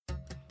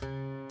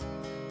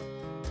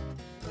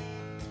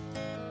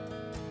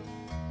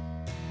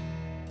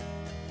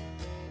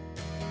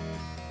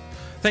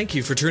Thank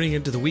you for tuning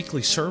into the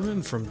weekly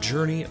sermon from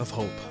Journey of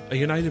Hope, a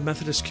United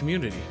Methodist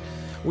community.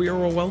 We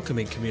are a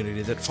welcoming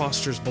community that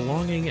fosters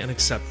belonging and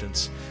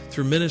acceptance.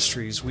 Through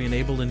ministries, we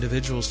enable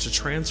individuals to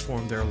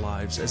transform their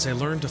lives as they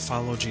learn to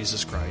follow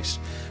Jesus Christ.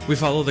 We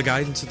follow the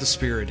guidance of the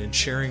Spirit in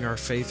sharing our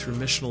faith through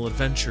missional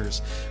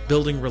adventures,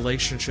 building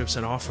relationships,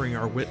 and offering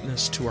our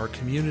witness to our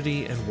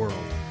community and world.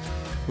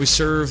 We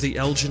serve the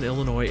Elgin,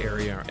 Illinois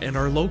area and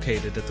are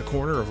located at the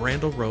corner of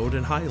Randall Road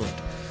and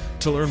Highland.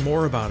 To learn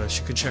more about us,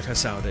 you can check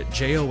us out at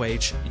johumc.org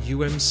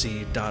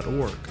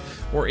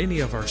or any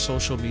of our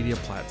social media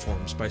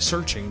platforms by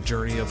searching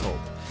Journey of Hope.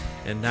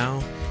 And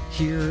now,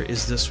 here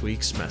is this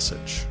week's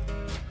message.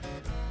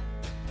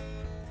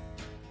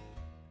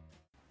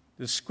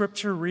 The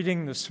scripture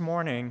reading this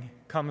morning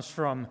comes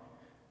from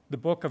the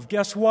book of,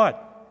 guess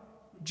what?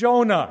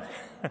 Jonah.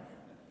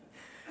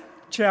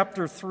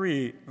 Chapter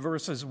 3,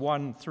 verses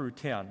 1 through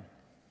 10.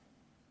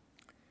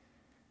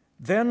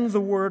 Then the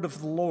word of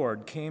the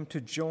Lord came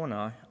to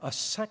Jonah a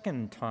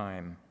second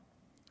time.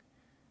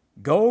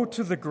 Go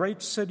to the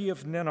great city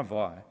of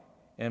Nineveh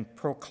and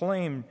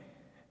proclaim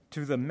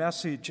to the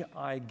message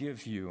I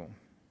give you.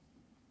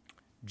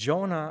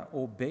 Jonah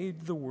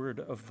obeyed the word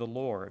of the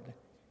Lord,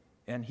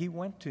 and he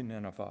went to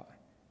Nineveh.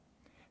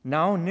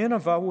 Now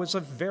Nineveh was a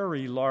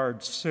very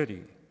large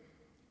city.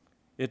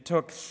 It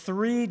took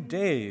 3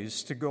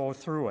 days to go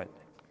through it.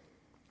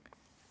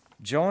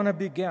 Jonah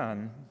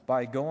began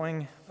by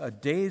going a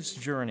day's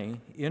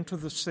journey into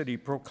the city,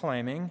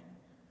 proclaiming,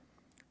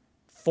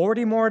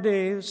 40 more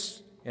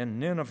days and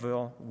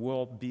Nineveh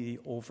will be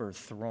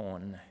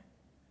overthrown.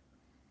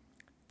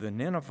 The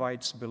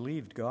Ninevites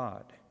believed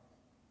God.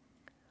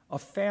 A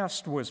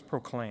fast was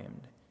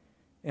proclaimed,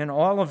 and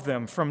all of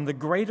them, from the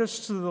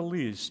greatest to the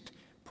least,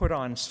 put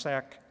on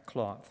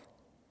sackcloth.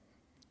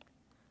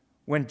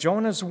 When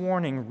Jonah's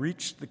warning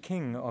reached the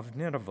king of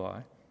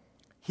Nineveh,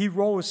 he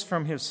rose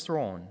from his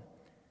throne,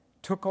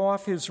 took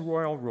off his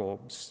royal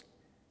robes,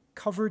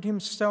 covered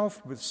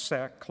himself with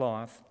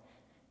sackcloth,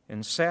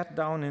 and sat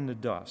down in the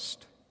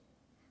dust.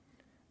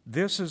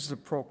 This is the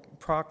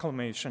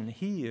proclamation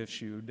he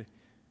issued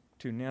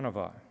to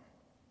Nineveh.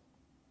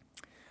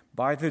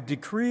 By the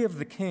decree of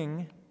the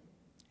king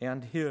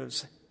and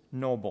his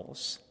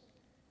nobles,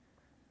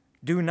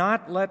 do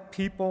not let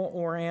people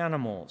or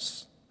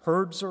animals,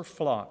 herds or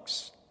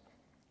flocks,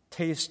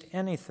 taste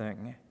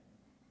anything.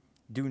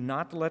 Do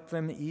not let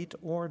them eat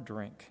or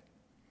drink.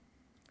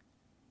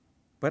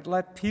 But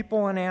let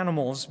people and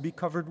animals be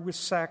covered with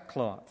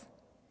sackcloth.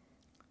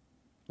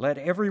 Let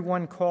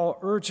everyone call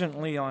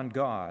urgently on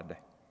God.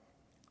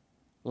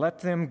 Let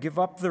them give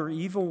up their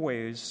evil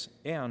ways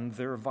and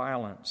their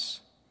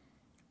violence.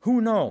 Who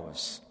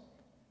knows?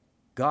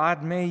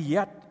 God may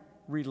yet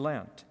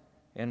relent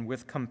and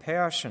with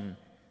compassion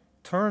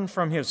turn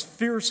from his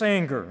fierce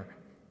anger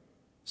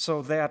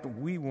so that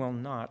we will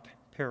not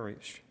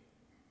perish.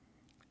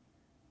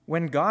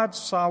 When God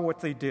saw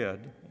what they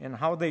did and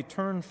how they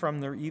turned from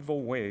their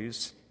evil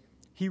ways,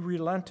 he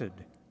relented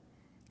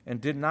and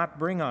did not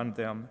bring on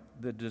them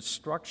the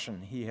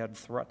destruction he had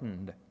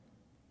threatened.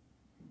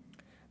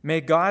 May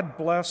God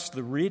bless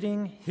the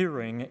reading,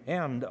 hearing,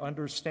 and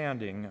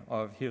understanding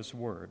of his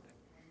word.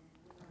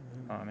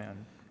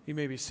 Amen. You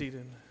may be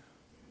seated.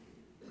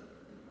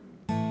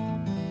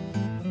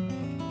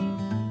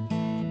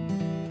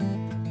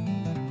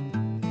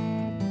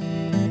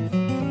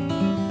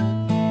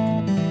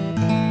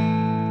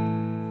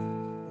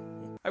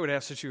 I would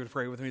ask that you would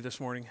pray with me this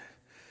morning.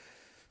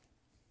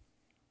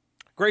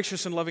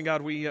 Gracious and loving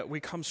God, we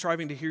come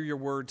striving to hear your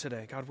word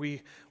today. God,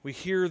 we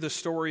hear the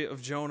story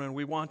of Jonah and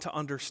we want to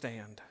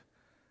understand.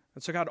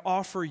 And so God,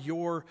 offer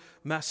your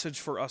message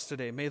for us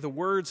today. May the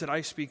words that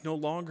I speak no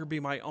longer be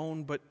my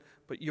own, but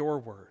your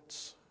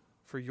words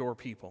for your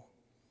people.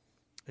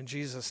 In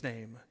Jesus'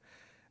 name,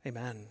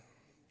 amen.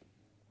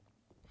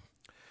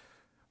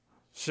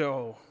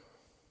 So,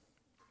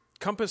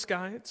 compass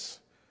guides,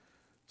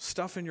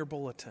 stuff in your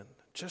bulletin.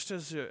 Just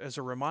as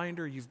a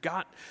reminder, you've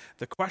got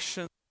the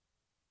questions,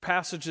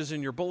 passages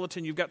in your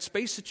bulletin. You've got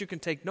space that you can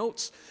take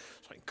notes.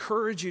 So I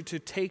encourage you to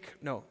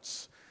take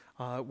notes.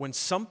 When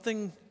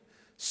something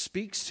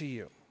speaks to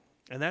you,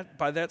 and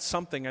by that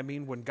something, I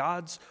mean when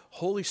God's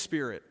Holy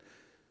Spirit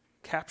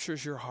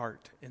captures your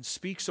heart and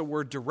speaks a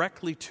word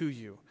directly to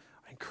you,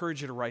 I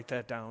encourage you to write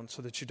that down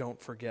so that you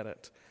don't forget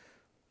it.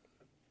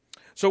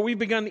 So we've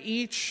begun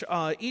each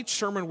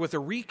sermon with a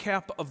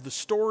recap of the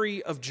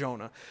story of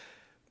Jonah.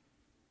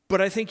 But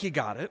I think you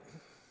got it.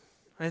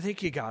 I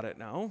think you got it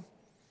now.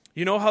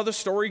 You know how the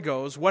story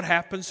goes, what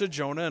happens to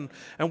Jonah,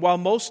 and while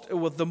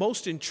the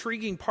most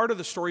intriguing part of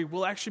the story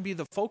will actually be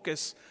the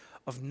focus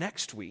of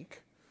next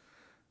week,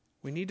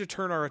 we need to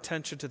turn our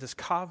attention to this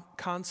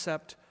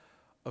concept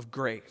of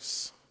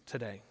grace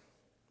today.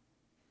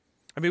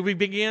 I mean, we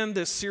began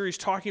this series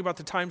talking about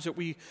the times that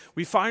we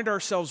find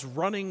ourselves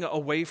running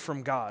away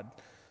from God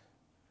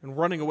and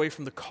running away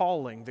from the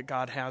calling that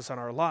God has on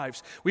our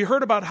lives. We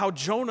heard about how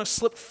Jonah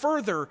slipped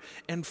further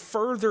and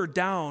further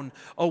down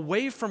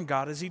away from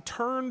God as he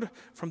turned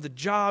from the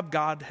job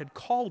God had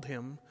called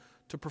him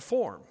to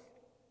perform.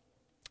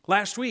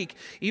 Last week,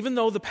 even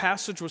though the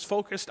passage was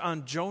focused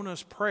on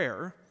Jonah's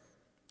prayer,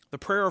 the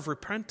prayer of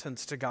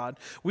repentance to God,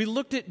 we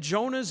looked at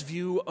Jonah's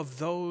view of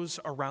those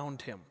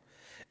around him,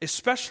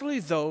 especially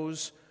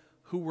those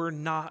who were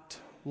not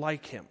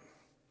like him.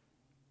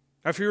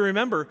 Now, if you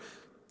remember,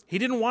 he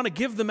didn't want to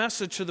give the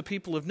message to the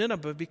people of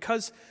Nineveh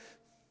because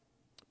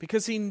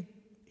he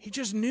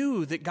just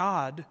knew that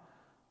God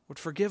would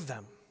forgive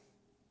them.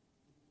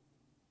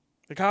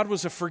 That God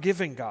was a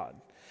forgiving God.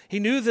 He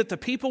knew that the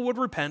people would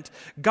repent,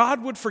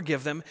 God would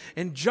forgive them,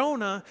 and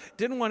Jonah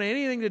didn't want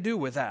anything to do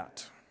with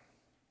that.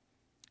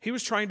 He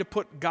was trying to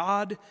put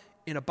God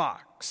in a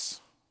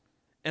box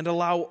and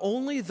allow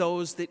only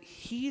those that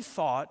he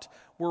thought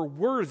were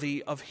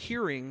worthy of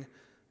hearing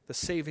the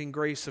saving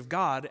grace of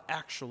God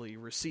actually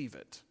receive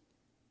it.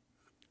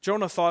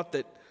 Jonah thought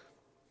that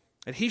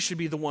he should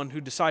be the one who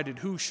decided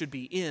who should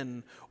be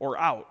in or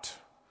out.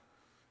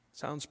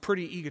 Sounds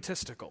pretty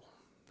egotistical,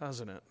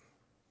 doesn't it?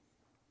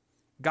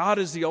 God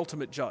is the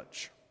ultimate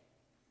judge.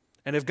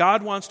 And if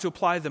God wants to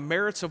apply the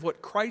merits of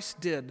what Christ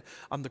did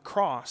on the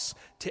cross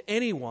to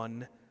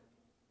anyone,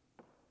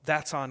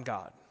 that's on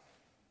God,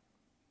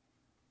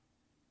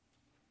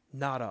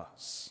 not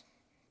us.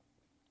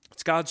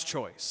 It's God's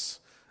choice,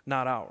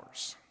 not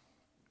ours.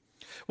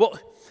 Well,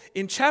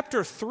 in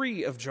chapter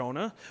 3 of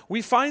Jonah,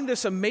 we find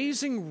this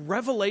amazing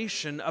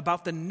revelation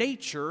about the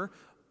nature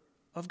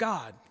of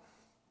God.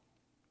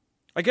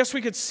 I guess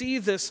we could see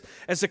this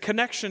as a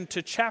connection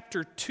to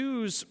chapter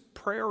 2's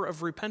prayer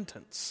of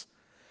repentance.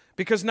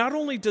 Because not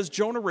only does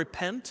Jonah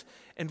repent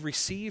and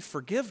receive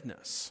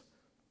forgiveness,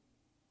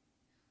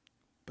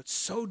 but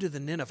so do the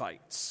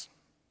Ninevites.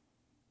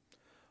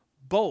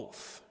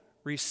 Both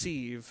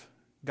receive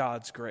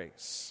God's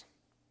grace.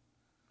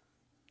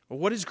 Well,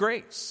 what is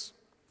grace?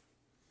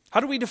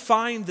 How do we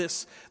define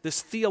this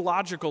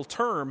theological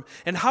term,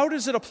 and how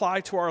does it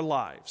apply to our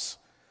lives?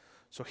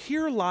 So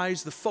here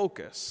lies the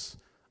focus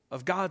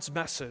of God's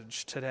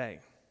message today.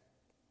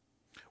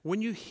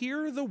 When you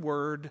hear the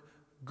word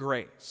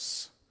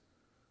grace,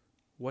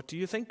 what do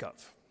you think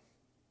of?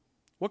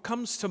 What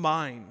comes to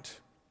mind?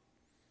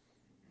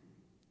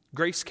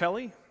 Grace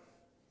Kelly?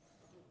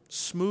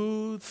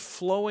 Smooth,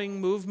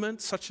 flowing movement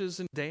such as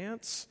in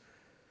dance?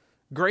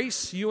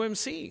 Grace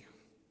UMC?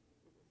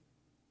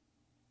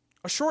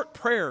 A short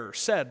prayer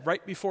said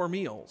right before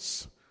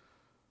meals?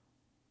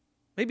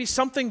 Maybe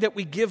something that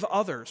we give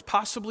others,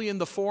 possibly in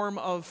the form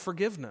of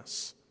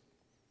forgiveness?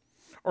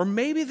 Or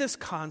maybe this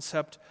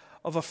concept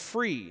of a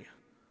free,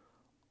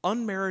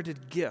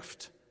 unmerited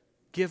gift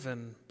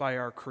given by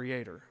our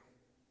Creator.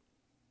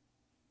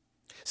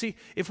 See,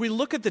 if we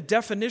look at the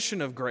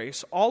definition of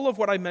grace, all of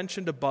what I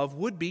mentioned above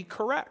would be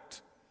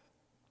correct.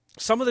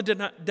 Some of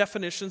the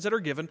definitions that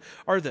are given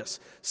are this: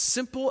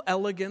 simple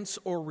elegance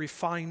or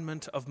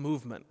refinement of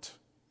movement,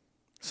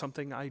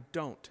 something I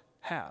don't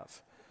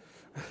have.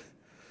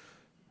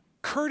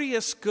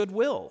 Courteous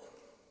goodwill,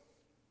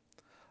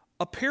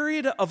 a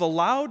period of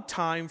allowed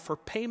time for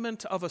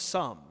payment of a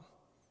sum.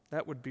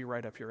 That would be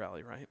right up your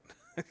alley, right?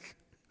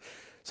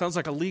 Sounds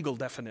like a legal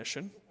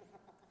definition.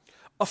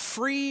 A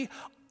free,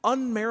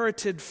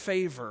 unmerited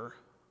favor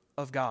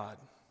of God.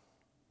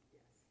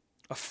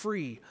 A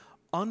free,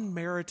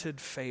 unmerited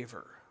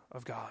favor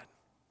of God.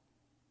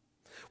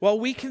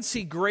 While we can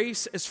see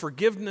grace as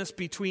forgiveness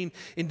between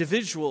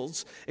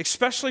individuals,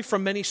 especially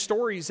from many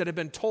stories that have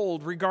been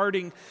told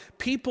regarding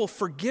people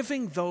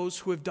forgiving those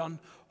who have done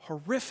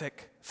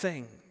horrific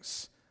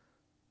things.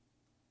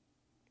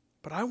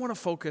 But I want to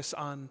focus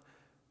on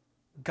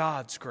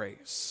God's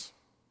grace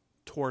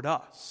toward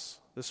us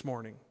this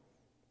morning.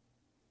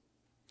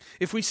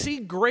 If we see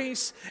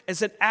grace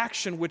as an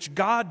action which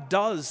God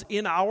does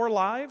in our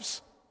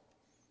lives,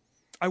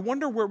 I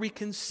wonder where we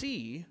can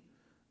see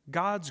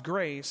God's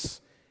grace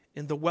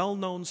in the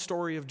well-known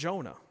story of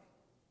Jonah.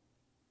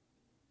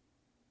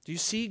 Do you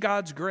see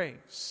God's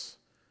grace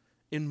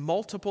in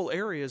multiple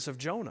areas of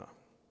Jonah?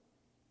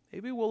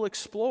 Maybe we'll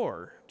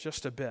explore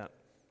just a bit.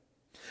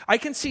 I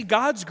can see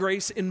God's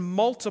grace in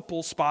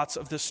multiple spots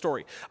of this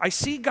story. I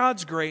see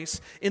God's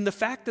grace in the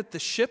fact that the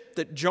ship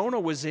that Jonah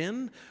was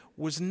in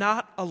was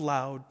not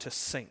allowed to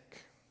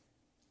sink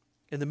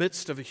in the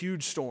midst of a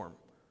huge storm.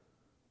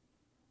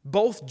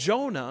 Both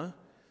Jonah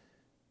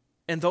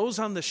and those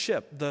on the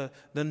ship, the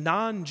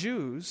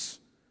non-Jews,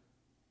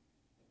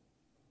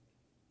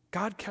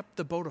 God kept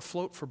the boat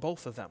afloat for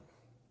both of them.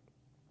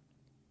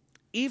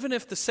 Even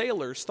if the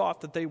sailors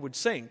thought that they would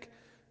sink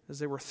as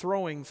they were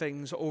throwing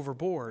things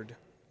overboard.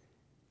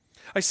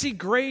 I see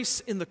grace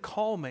in the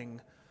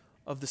calming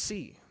of the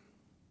sea.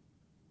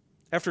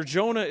 After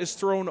Jonah is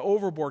thrown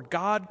overboard,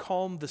 God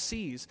calmed the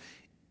seas,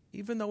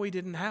 even though he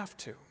didn't have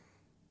to.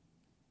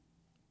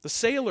 The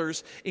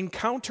sailors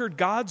encountered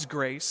God's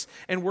grace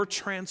and were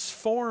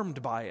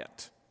transformed by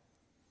it.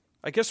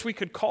 I guess we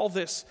could call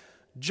this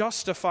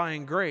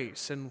justifying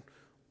grace, and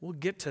we'll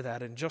get to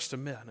that in just a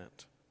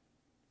minute.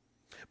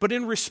 But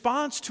in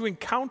response to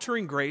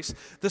encountering grace,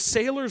 the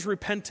sailors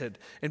repented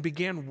and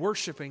began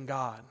worshiping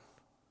God.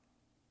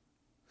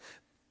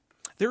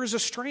 There is a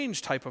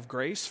strange type of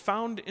grace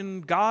found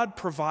in God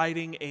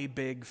providing a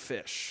big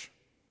fish.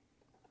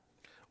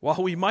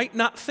 While we might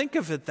not think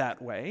of it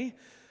that way,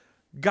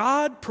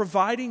 God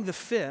providing the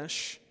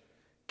fish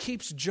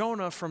keeps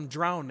Jonah from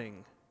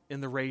drowning in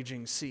the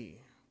raging sea.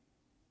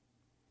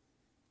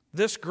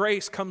 This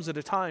grace comes at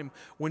a time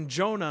when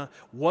Jonah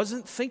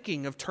wasn't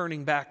thinking of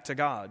turning back to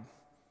God.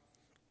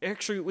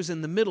 Actually, it was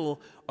in the middle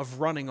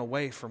of running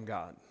away from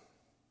God.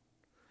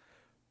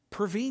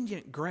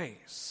 Prevenient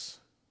grace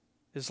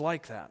is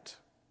like that.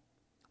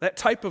 That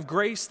type of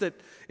grace that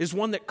is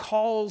one that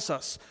calls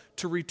us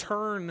to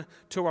return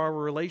to our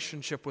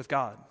relationship with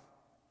God,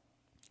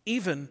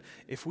 even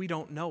if we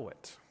don't know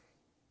it.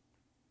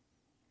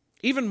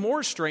 Even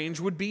more strange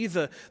would be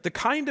the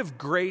kind of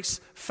grace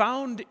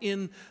found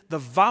in the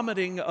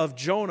vomiting of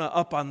Jonah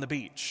up on the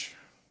beach.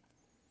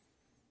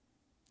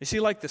 You see,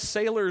 like the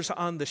sailors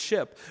on the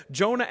ship,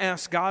 Jonah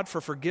asks God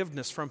for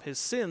forgiveness from his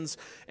sins,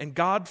 and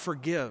God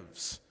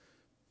forgives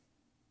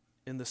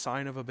in the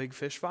sign of a big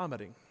fish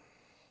vomiting.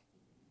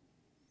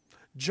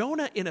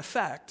 Jonah, in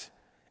effect,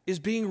 is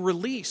being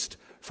released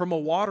from a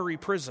watery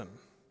prison,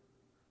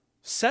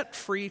 set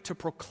free to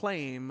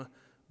proclaim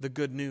the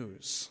good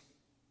news.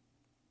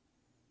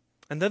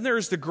 And then there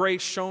is the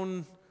grace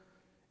shown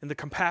in the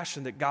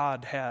compassion that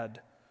God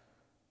had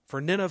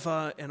for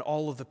Nineveh and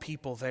all of the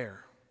people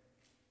there.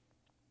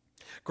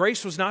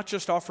 Grace was not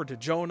just offered to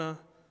Jonah,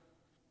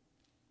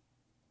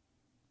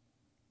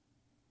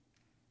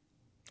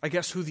 I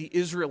guess who the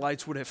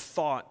Israelites would have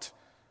thought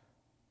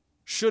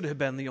should have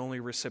been the only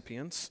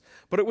recipients,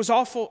 but it was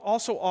also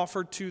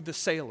offered to the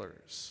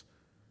sailors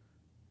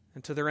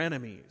and to their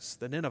enemies,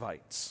 the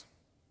Ninevites.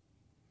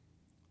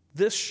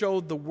 This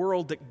showed the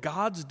world that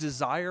God's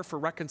desire for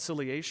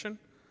reconciliation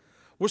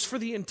was for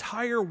the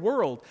entire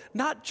world,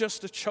 not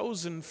just a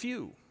chosen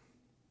few.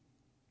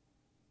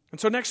 And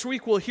so next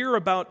week we'll hear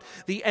about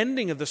the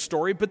ending of the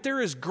story, but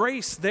there is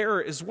grace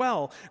there as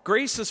well.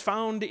 Grace is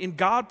found in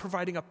God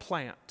providing a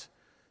plant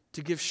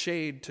to give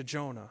shade to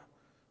Jonah,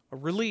 a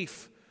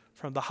relief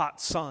from the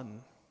hot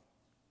sun.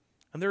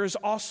 And there is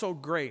also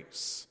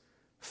grace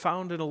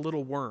found in a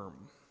little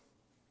worm.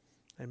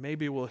 And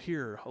maybe we'll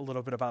hear a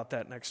little bit about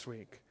that next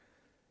week.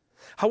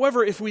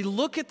 However, if we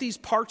look at these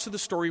parts of the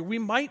story, we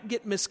might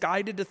get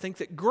misguided to think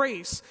that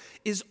grace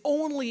is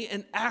only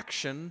an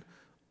action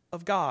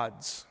of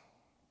God's.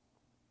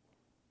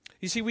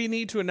 You see, we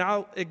need to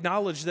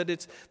acknowledge that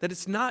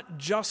it's not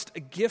just a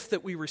gift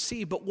that we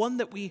receive, but one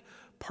that we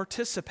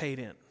participate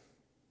in.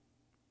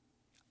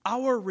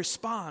 Our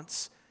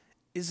response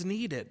is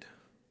needed.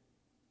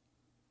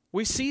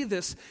 We see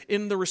this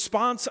in the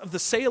response of the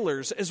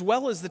sailors as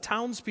well as the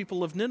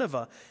townspeople of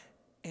Nineveh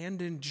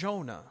and in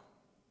Jonah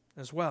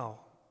as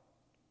well.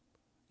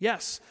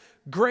 Yes,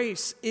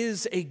 grace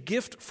is a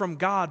gift from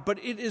God, but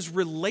it is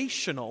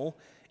relational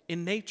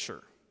in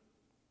nature.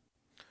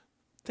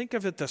 Think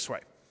of it this way.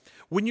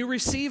 When you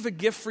receive a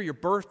gift for your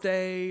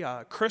birthday,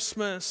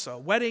 Christmas, a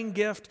wedding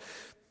gift,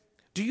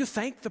 do you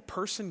thank the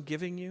person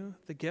giving you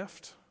the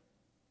gift?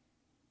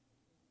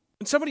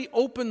 When somebody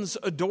opens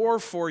a door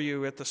for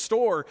you at the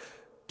store,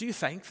 do you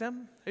thank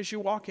them as you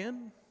walk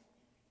in?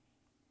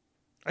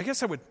 I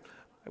guess I would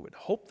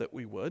hope that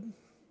we would.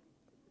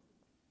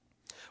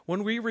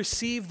 When we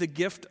receive the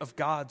gift of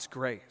God's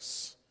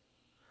grace,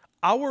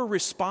 our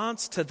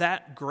response to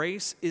that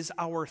grace is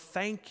our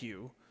thank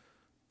you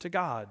to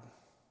God.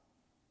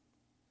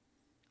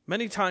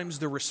 Many times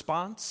the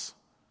response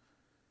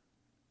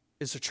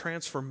is a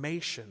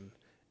transformation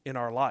in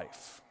our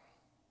life.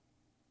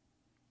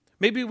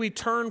 Maybe we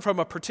turn from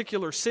a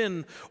particular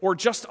sin or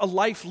just a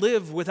life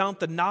lived without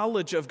the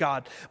knowledge of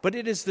God, but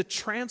it is the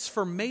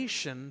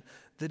transformation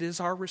that is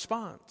our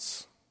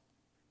response.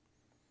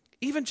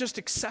 Even just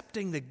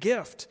accepting the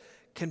gift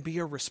can be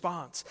a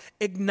response.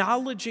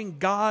 Acknowledging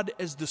God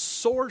as the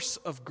source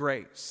of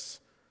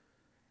grace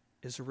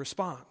is a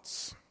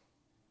response.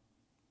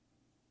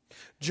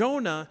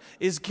 Jonah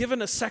is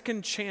given a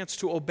second chance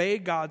to obey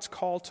God's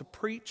call to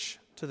preach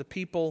to the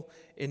people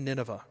in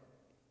Nineveh.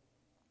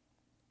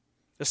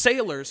 The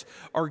sailors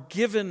are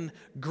given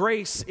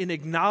grace in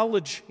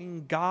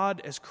acknowledging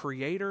God as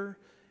creator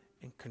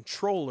and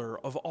controller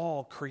of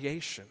all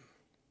creation.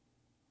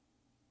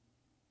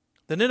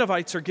 The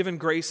Ninevites are given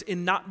grace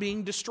in not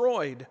being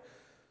destroyed.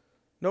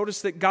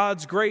 Notice that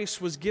God's grace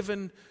was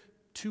given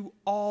to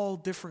all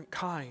different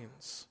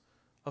kinds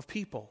of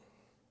people.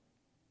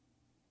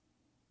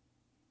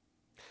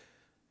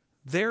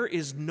 There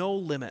is no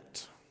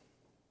limit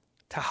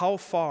to how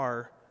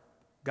far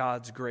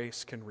God's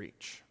grace can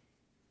reach.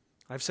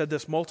 I've said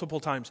this multiple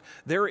times.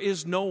 There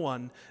is no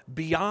one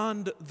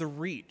beyond the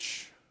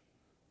reach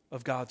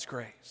of God's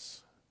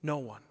grace. No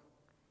one.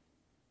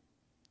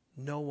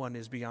 No one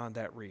is beyond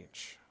that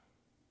reach.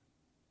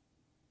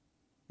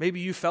 Maybe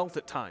you felt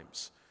at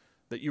times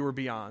that you were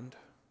beyond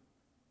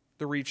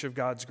the reach of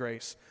God's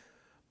grace,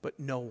 but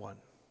no one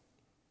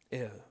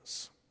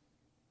is.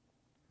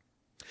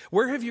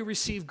 Where have you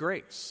received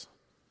grace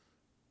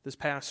this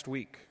past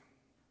week?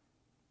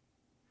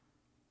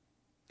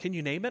 Can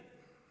you name it?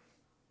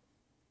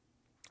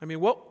 I mean,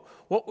 what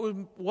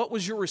What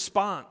was your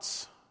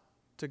response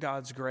to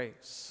God's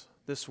grace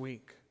this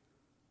week?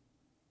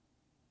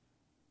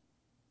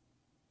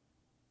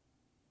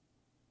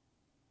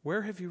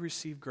 Where have you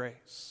received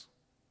grace?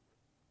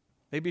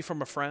 Maybe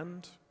from a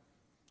friend,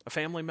 a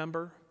family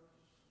member,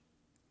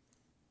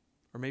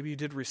 or maybe you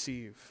did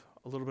receive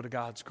a little bit of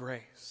God's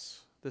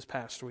grace this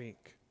past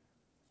week.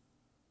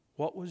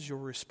 What was your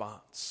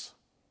response?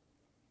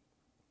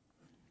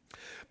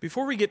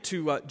 Before we get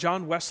to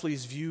John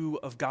Wesley's view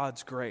of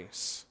God's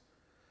grace,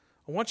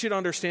 I want you to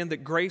understand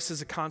that grace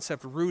is a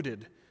concept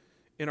rooted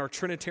in our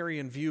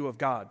Trinitarian view of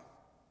God.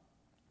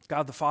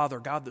 God the Father,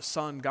 God the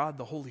Son, God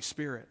the Holy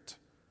Spirit.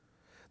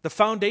 The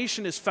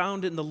foundation is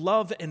found in the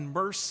love and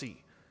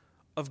mercy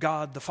of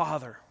God the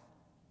Father.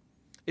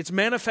 It's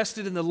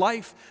manifested in the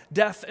life,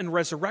 death, and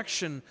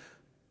resurrection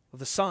of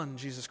the Son,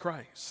 Jesus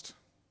Christ.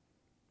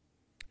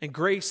 And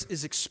grace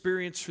is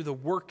experienced through the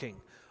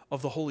working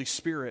of the Holy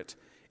Spirit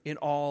in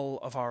all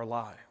of our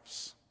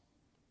lives.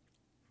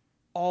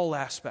 All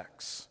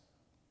aspects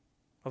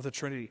of the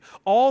Trinity.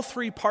 All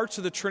three parts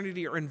of the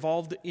Trinity are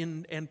involved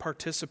in and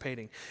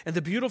participating. And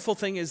the beautiful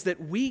thing is that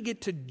we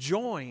get to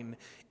join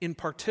in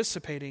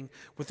participating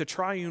with the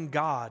triune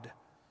God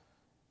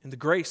in the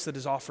grace that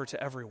is offered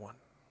to everyone.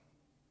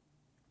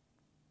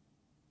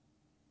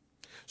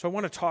 So I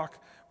want to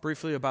talk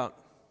briefly about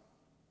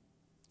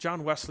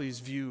John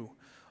Wesley's view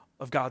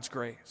of God's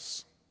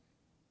grace.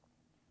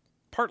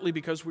 Partly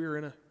because we are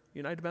in a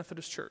United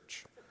Methodist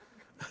church.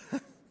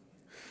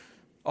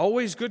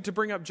 Always good to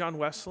bring up John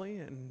Wesley,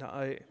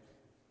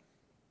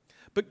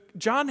 but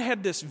John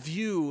had this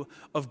view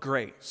of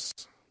grace,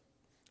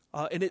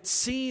 and it's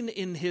seen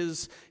in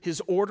his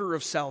order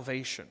of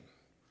salvation.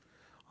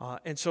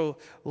 And so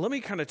let me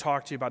kind of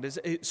talk to you about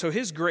it. So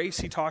his grace,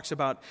 he talks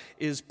about,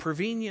 is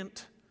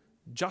prevenient,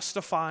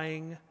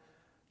 justifying,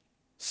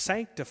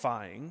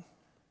 sanctifying,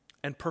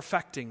 and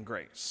perfecting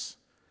grace.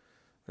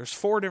 There's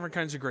 4 different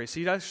kinds of grace.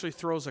 He actually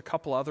throws a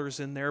couple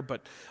others in there,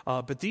 but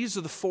these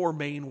are the 4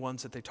 main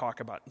ones that they talk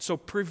about. So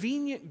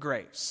prevenient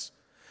grace.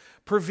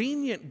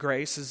 Prevenient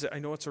grace is, I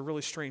know it's a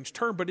really strange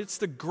term, but it's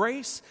the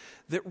grace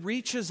that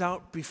reaches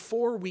out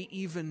before we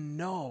even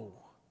know.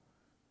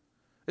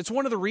 It's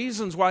one of the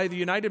reasons why the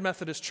United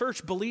Methodist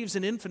Church believes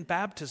in infant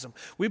baptism.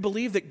 We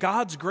believe that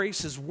God's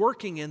grace is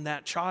working in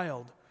that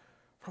child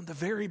from the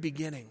very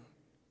beginning,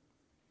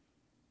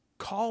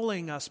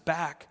 calling us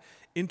back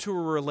into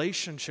a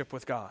relationship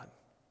with God.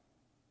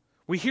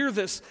 We hear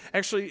this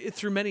actually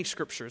through many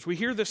scriptures. We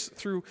hear this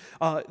through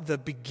the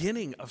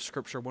beginning of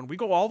Scripture. When we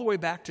go all the way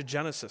back to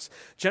Genesis,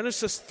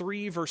 Genesis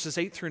 3 verses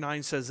 8 through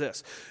 9 says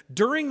this: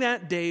 "During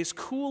that day's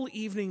cool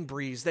evening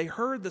breeze, they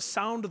heard the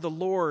sound of the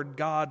Lord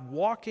God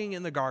walking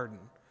in the garden.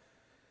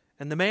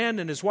 And the man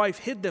and his wife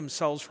hid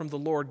themselves from the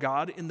Lord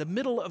God in the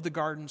middle of the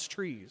garden's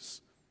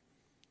trees.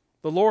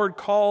 The Lord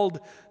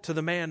called to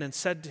the man and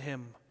said to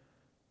him,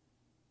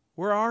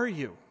 'Where are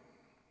you?'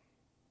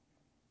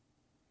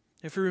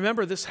 If you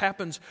remember, this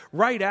happens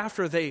right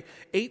after they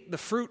ate the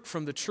fruit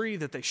from the tree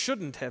that they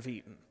shouldn't have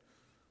eaten.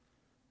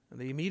 And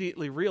they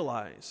immediately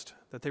realized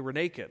that they were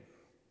naked.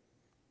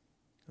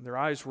 And their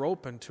eyes were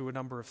open to a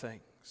number of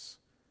things.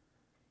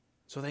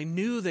 So they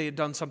knew they had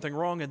done something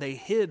wrong and they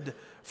hid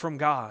from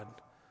God.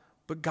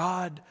 But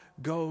God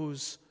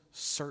goes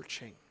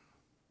searching.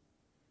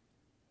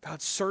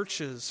 God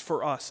searches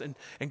for us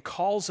and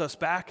calls us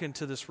back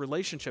into this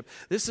relationship.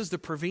 This is the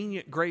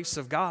prevenient grace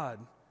of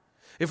God.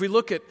 If we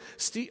look at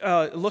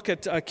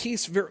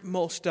Keith's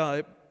most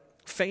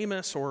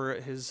famous or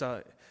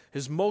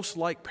his most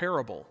liked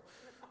parable,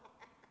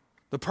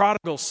 the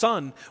prodigal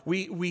son,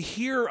 we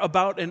hear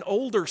about an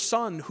older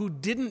son who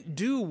didn't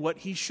do what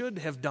he should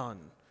have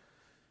done.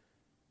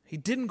 He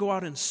didn't go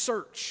out and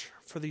search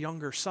for the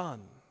younger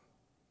son.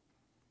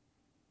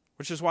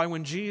 Which is why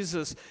when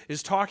Jesus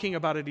is talking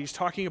about it, he's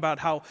talking about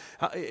how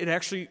it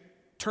actually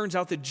turns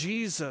out that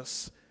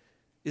Jesus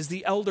is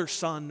the elder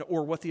son,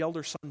 or what the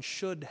elder son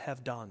should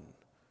have done.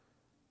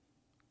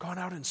 Gone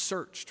out and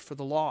searched for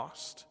the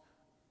lost,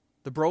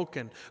 the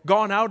broken.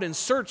 Gone out and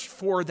searched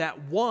for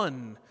that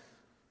one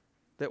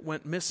that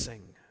went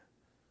missing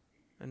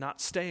and not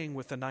staying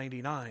with the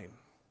 99.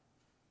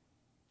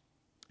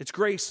 It's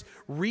grace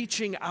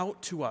reaching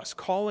out to us,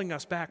 calling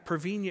us back,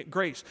 prevenient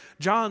grace.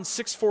 John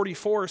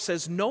 6:44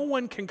 says, "No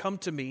one can come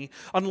to me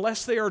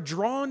unless they are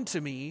drawn to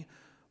me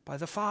by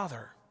the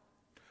Father."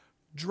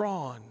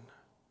 Drawn.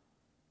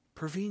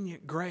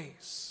 Prevenient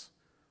grace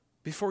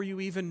before you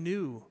even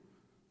knew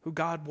who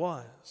God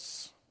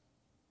was.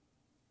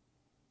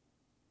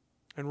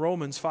 In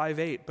Romans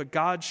 5:8, "But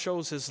God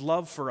shows his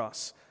love for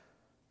us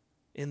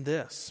in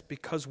this,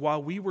 because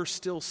while we were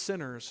still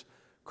sinners,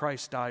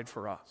 Christ died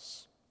for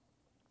us."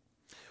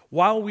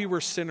 While we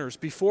were sinners,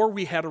 before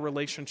we had a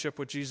relationship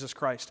with Jesus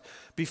Christ,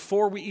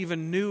 before we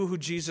even knew who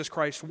Jesus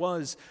Christ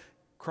was,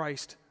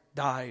 Christ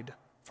died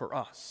for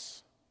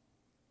us.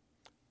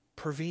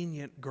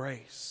 Prevenient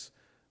grace.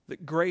 The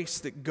grace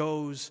that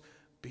goes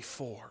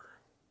before.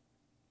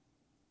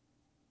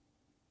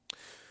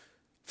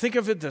 Think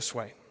of it this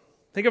way.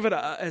 Think of it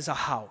as a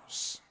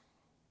house.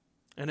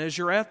 And as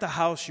you're at the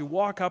house, you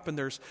walk up and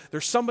there's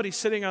somebody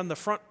sitting on the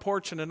front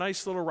porch in a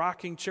nice little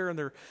rocking chair, and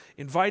they're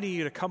inviting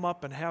you to come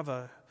up and have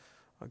a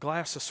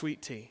glass of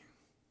sweet tea.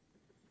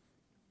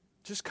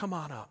 Just come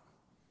on up.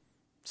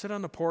 Sit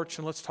on the porch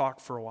and let's talk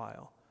for a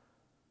while.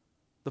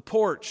 The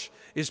porch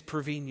is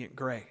prevenient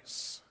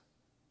grace,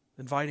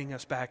 inviting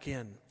us back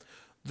in.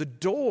 The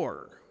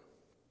door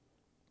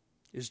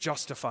is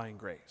justifying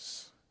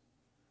grace.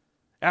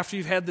 After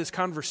you've had this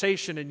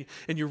conversation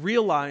and you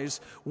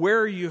realize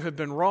where you have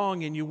been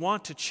wrong and you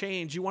want to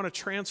change, you want a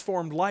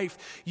transformed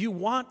life, you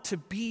want to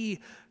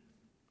be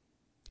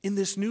in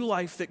this new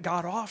life that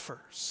God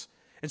offers.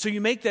 And so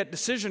you make that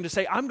decision to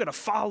say, I'm going to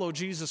follow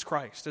Jesus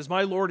Christ as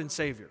my Lord and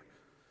Savior.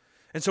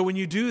 And so when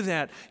you do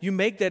that, you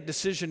make that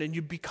decision and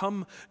you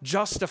become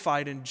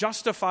justified. And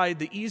justified,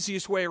 the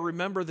easiest way I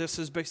remember this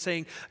is by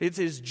saying it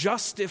is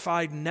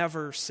justified,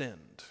 never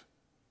sinned.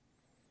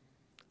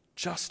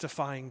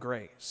 Justifying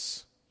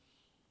grace.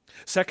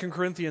 2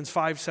 Corinthians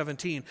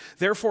 5:17,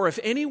 therefore, if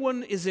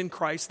anyone is in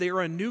Christ, they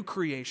are a new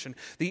creation.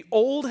 The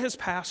old has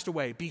passed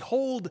away.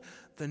 Behold,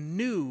 the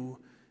new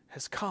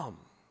has come.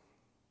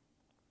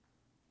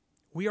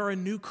 We are a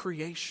new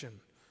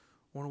creation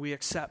when we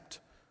accept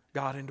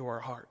God into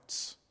our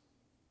hearts.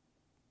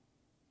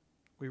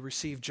 We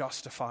receive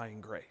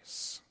justifying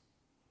grace.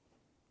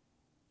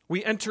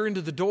 We enter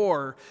into the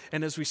door,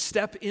 and as we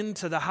step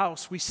into the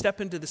house, we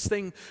step into this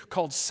thing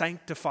called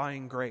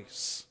sanctifying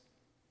grace.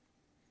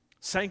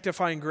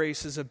 Sanctifying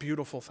grace is a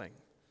beautiful thing.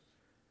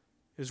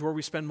 It is where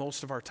we spend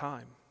most of our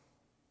time.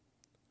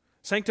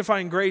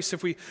 Sanctifying grace,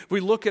 if we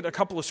look at a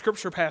couple of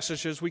scripture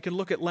passages, we can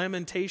look at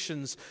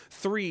Lamentations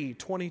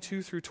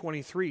 3:22 through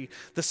 23.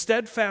 The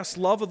steadfast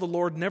love of the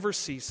Lord never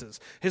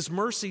ceases. His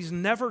mercies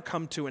never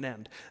come to an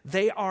end.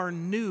 They are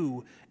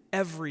new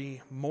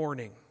every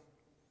morning.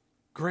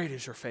 Great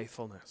is your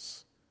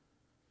faithfulness.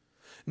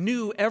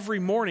 New every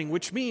morning,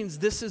 which means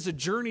this is a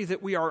journey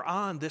that we are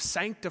on, this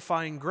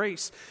sanctifying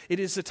grace. It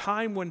is a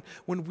time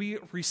when we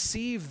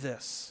receive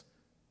this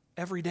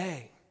every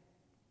day.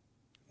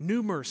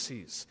 New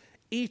mercies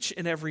each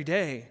and every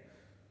day.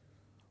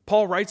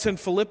 Paul writes in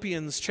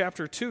Philippians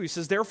chapter 2, he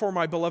says, therefore,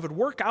 my beloved,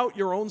 work out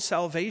your own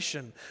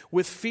salvation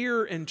with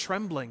fear and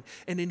trembling.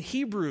 And in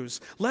Hebrews,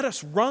 let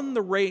us run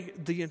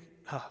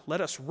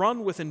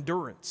with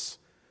endurance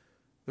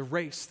the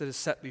race that is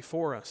set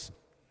before us.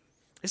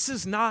 This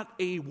is not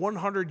a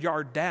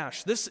 100-yard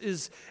dash. This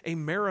is a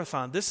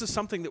marathon. This is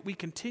something that we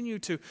continue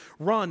to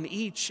run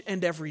each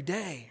and every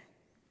day.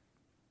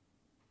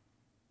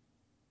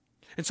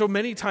 And so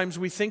many times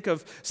we think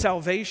of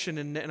salvation,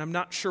 and I'm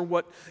not sure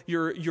what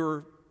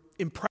your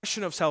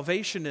impression of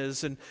salvation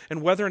is, and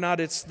whether or not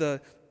it's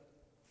the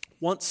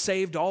once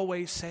saved,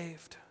 always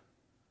saved,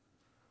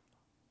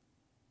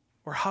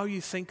 or how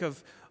you think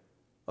of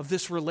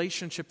this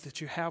relationship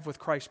that you have with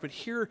Christ. But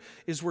here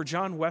is where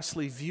John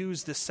Wesley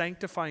views this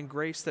sanctifying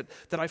grace that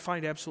I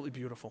find absolutely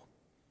beautiful.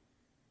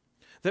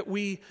 That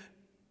we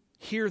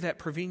hear that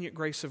prevenient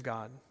grace of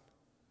God.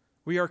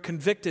 We are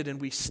convicted and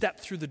we step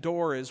through the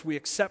door as we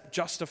accept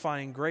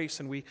justifying grace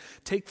and we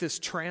take this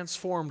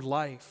transformed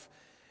life.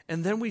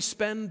 And then we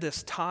spend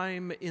this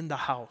time in the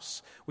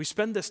house. We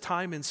spend this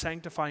time in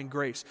sanctifying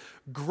grace,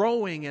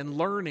 growing and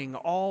learning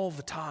all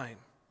the time.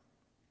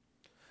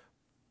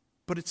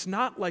 But it's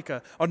not like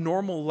a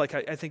normal, like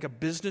I think a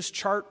business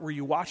chart where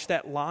you watch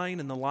that line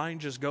and the line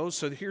just goes.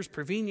 So here's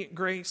prevenient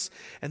grace,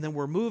 and then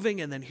we're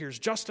moving, and then here's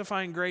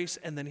justifying grace,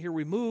 and then here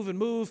we move and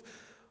move.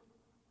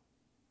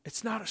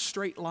 It's not a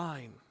straight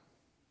line.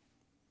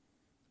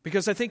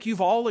 Because I think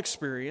you've all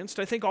experienced,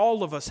 I think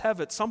all of us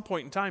have at some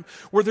point in time,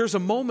 where there's a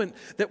moment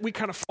that we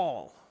kind of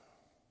fall.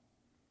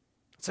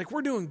 It's like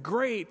we're doing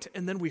great,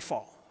 and then we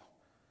fall.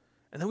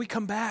 And then we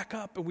come back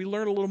up and we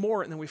learn a little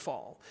more and then we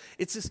fall.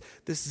 It's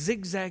this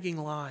zigzagging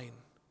line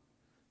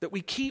that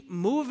we keep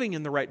moving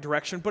in the right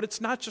direction, but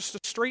it's not just a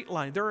straight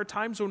line. There are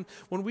times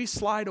when we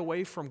slide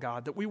away from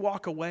God, that we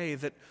walk away,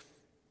 that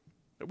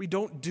we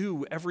don't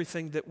do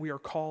everything that we are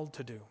called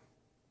to do.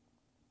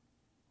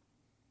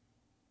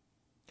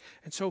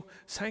 And so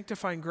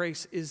sanctifying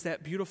grace is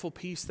that beautiful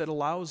piece that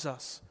allows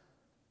us,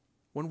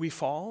 when we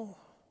fall,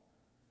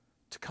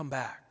 to come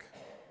back.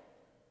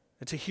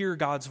 And to hear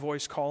God's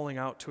voice calling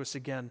out to us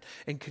again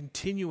and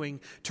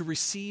continuing to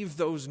receive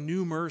those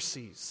new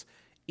mercies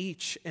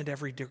each and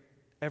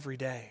every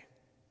day.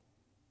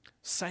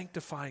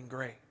 Sanctifying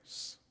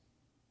grace.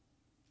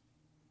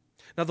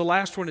 Now the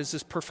last one is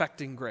this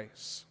perfecting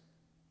grace.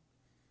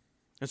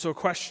 And so a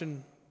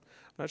question,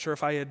 I'm not sure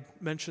if I had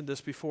mentioned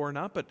this before or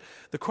not, but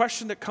the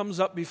question that comes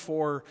up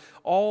before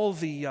all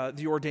the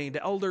ordained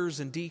elders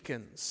and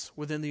deacons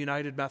within the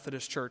United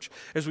Methodist Church,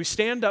 as we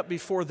stand up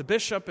before the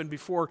bishop and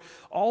before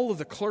all of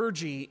the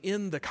clergy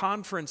in the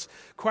conference,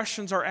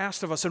 questions are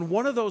asked of us. And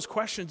one of those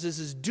questions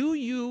is do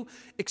you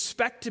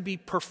expect to be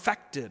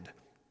perfected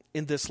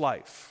in this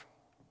life?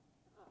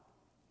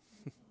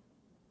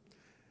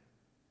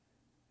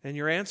 And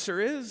your answer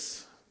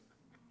is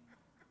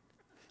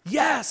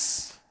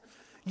yes.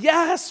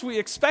 Yes, we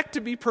expect to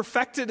be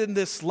perfected in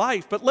this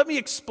life, but let me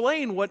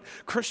explain what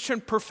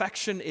Christian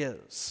perfection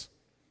is.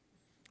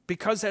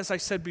 Because, as I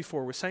said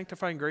before, with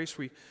sanctifying grace,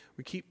 we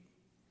keep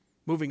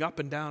moving up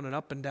and down and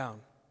up and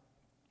down.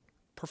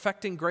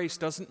 Perfecting grace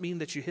doesn't mean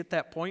that you hit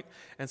that point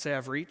and say,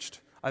 I've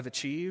reached, I've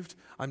achieved,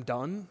 I'm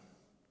done.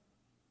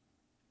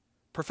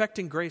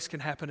 Perfecting grace can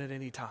happen at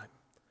any time.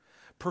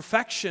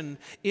 Perfection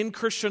in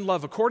Christian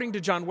love, according to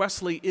John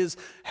Wesley, is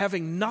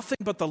having nothing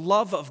but the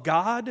love of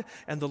God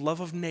and the love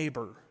of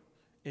neighbor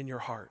in your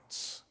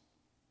hearts.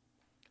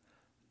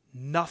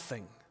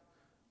 Nothing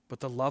but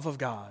the love of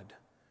God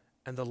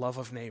and the love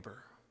of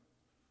neighbor.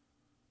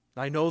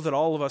 I know that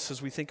all of us,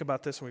 as we think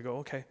about this and we go,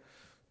 okay,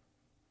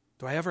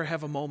 do I ever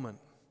have a moment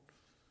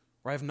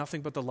where I have nothing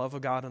but the love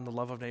of God and the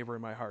love of neighbor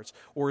in my hearts?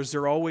 Or is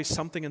there always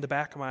something in the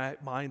back of my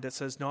mind that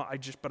says, no,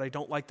 but I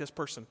don't like this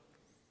person?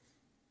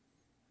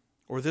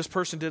 Or this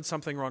person did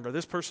something wrong, or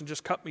this person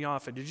just cut me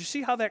off. And did you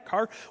see how that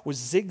car was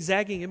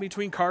zigzagging in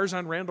between cars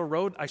on Randall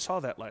Road? I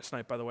saw that last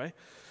night, by the way.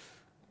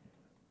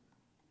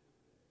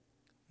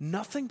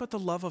 Nothing but the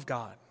love of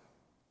God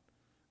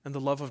and the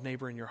love of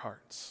neighbor in your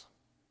hearts.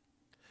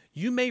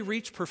 You may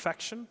reach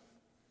perfection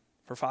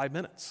for 5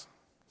 minutes,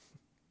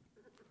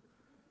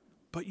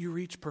 but you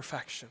reach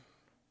perfection.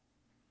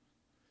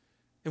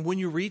 And when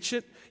you reach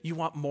it, you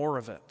want more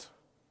of it.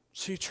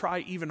 So you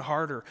try even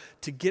harder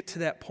to get to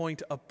that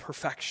point of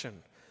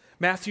perfection.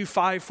 Matthew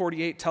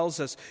 5:48 tells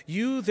us,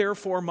 you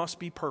therefore must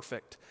be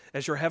perfect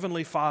as your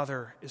heavenly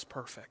Father is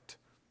perfect.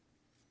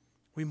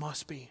 We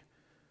must be.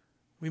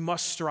 We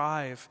must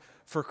strive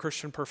for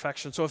Christian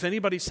perfection. So if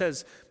anybody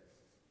says,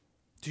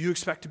 do you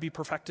expect to be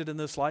perfected in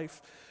this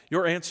life?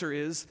 Your answer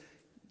is,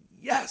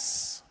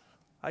 yes,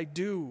 I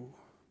do.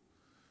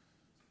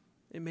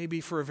 It may be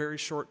for a very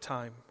short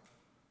time,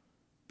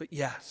 but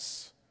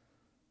yes,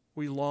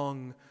 we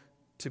long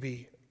to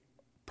be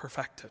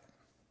perfected.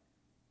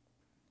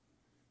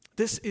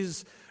 This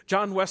is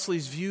John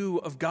Wesley's view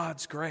of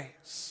God's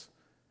grace.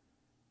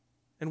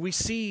 And we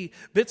see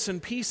bits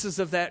and pieces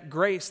of that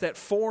grace, that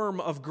form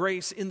of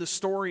grace in the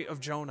story of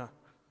Jonah.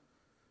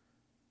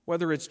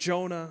 Whether it's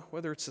Jonah,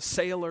 whether it's the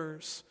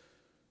sailors,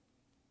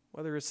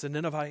 whether it's the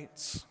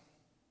Ninevites,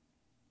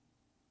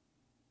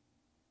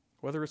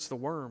 whether it's the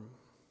worm,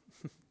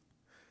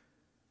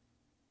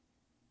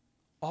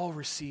 all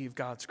receive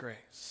God's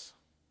grace.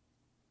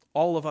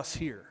 All of us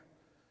here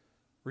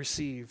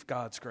receive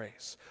God's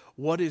grace.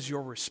 What is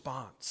your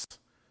response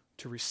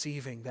to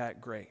receiving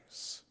that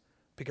grace?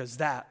 Because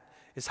that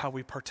is how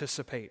we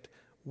participate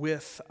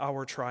with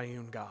our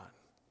triune God.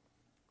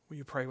 Will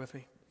you pray with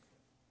me?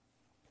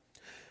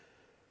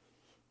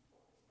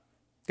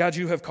 God,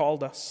 you have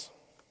called us.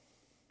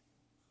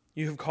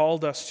 You have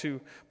called us to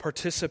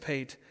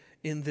participate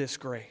in this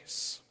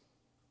grace.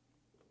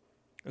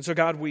 And so,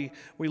 God, we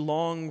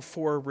long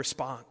for a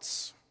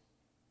response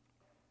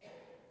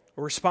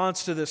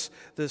to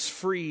this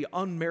free,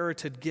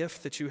 unmerited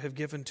gift that you have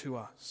given to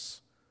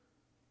us.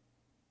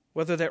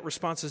 Whether that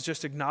response is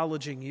just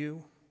acknowledging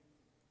you,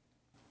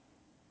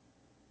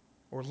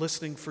 or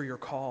listening for your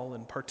call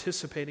and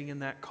participating in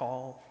that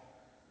call,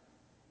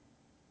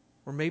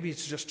 or maybe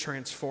it's just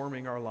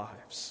transforming our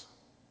lives.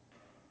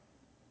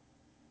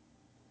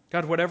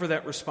 God, whatever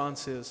that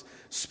response is,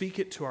 speak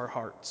it to our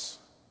hearts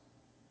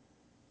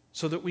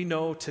so that we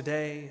know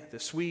today,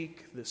 this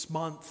week, this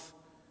month,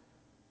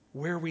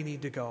 where we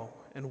need to go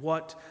and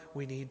what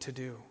we need to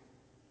do.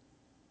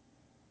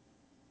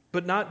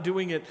 But not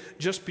doing it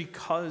just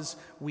because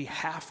we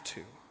have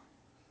to,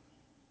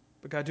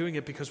 but God, doing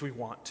it because we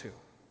want to.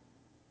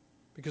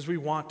 Because we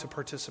want to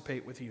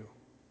participate with you.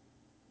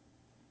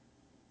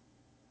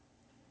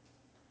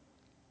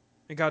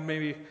 And God,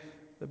 maybe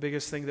the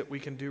biggest thing that we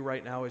can do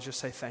right now is just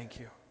say thank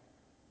you.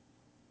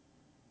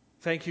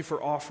 Thank you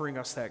for offering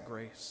us that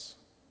grace.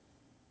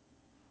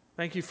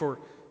 Thank you for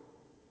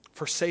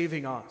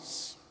saving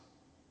us.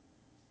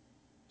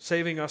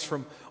 Saving us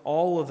from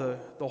all of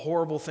the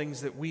horrible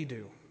things that we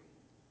do.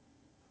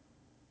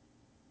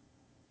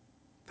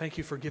 Thank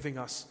you for giving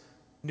us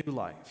new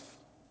life.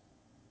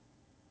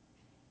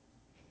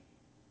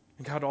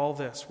 And God, all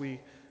this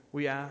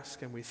we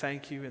ask and we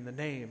thank you in the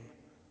name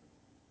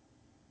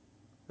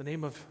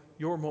of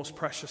your most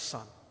precious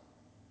Son,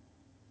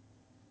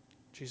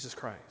 Jesus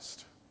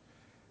Christ.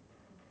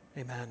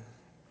 Amen.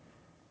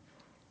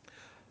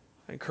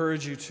 I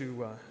encourage you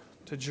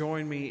to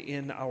join me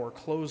in our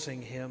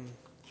closing hymn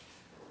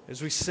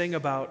as we sing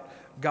about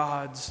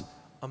God's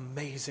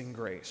amazing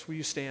grace. Will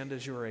you stand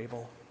as you are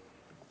able?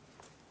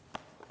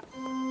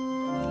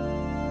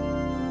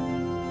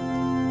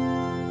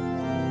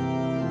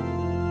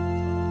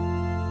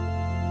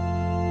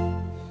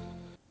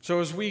 So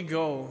as we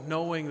go,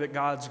 knowing that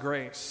God's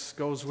grace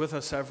goes with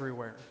us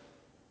everywhere,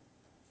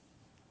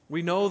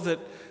 we know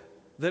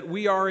that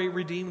we are a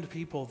redeemed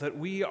people, that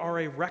we are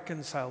a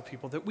reconciled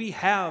people, that we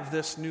have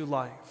this new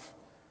life.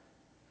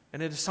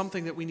 And it is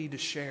something that we need to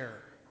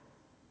share.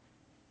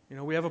 You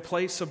know, we have a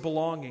place of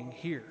belonging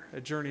here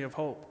at Journey of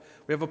Hope.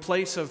 We have a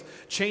place of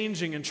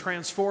changing and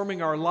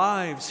transforming our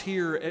lives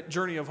here at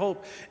Journey of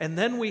Hope. And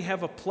then we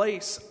have a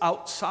place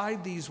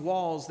outside these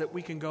walls that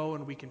we can go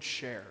and we can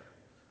share.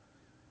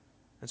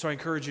 And so I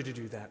encourage you to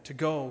do that, to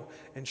go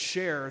and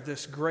share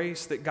this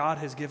grace that God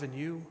has given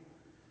you.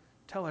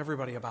 Tell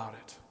everybody about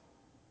it.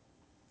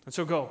 And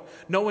so go,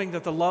 knowing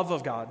that the love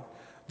of God,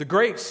 the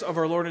grace of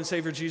our Lord and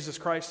Savior Jesus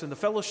Christ, and the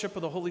fellowship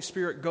of the Holy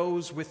Spirit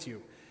goes with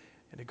you,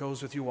 and it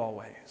goes with you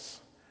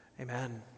always. Amen.